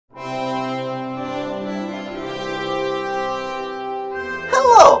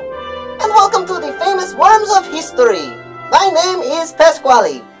history. My name is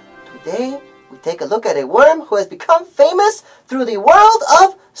Pasquale. Today, we take a look at a worm who has become famous through the world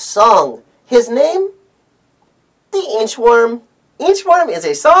of song. His name? The inchworm. Inchworm is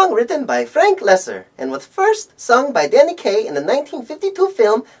a song written by Frank Lesser and was first sung by Danny Kaye in the 1952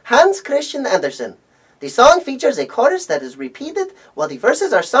 film Hans Christian Andersen. The song features a chorus that is repeated while the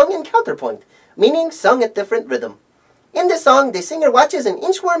verses are sung in counterpoint, meaning sung at different rhythm. In the song, the singer watches an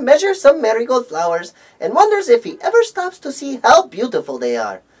inchworm measure some marigold flowers and wonders if he ever stops to see how beautiful they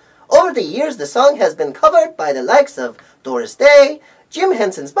are. Over the years, the song has been covered by the likes of Doris Day, Jim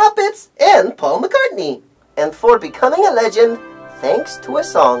Henson's Muppets, and Paul McCartney. And for becoming a legend, thanks to a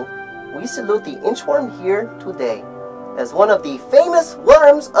song, we salute the inchworm here today as one of the famous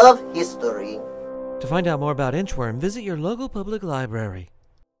worms of history. To find out more about inchworm, visit your local public library.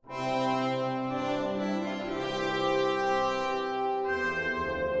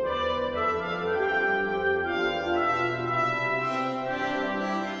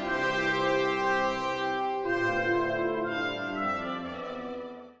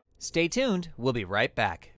 Stay tuned, we'll be right back.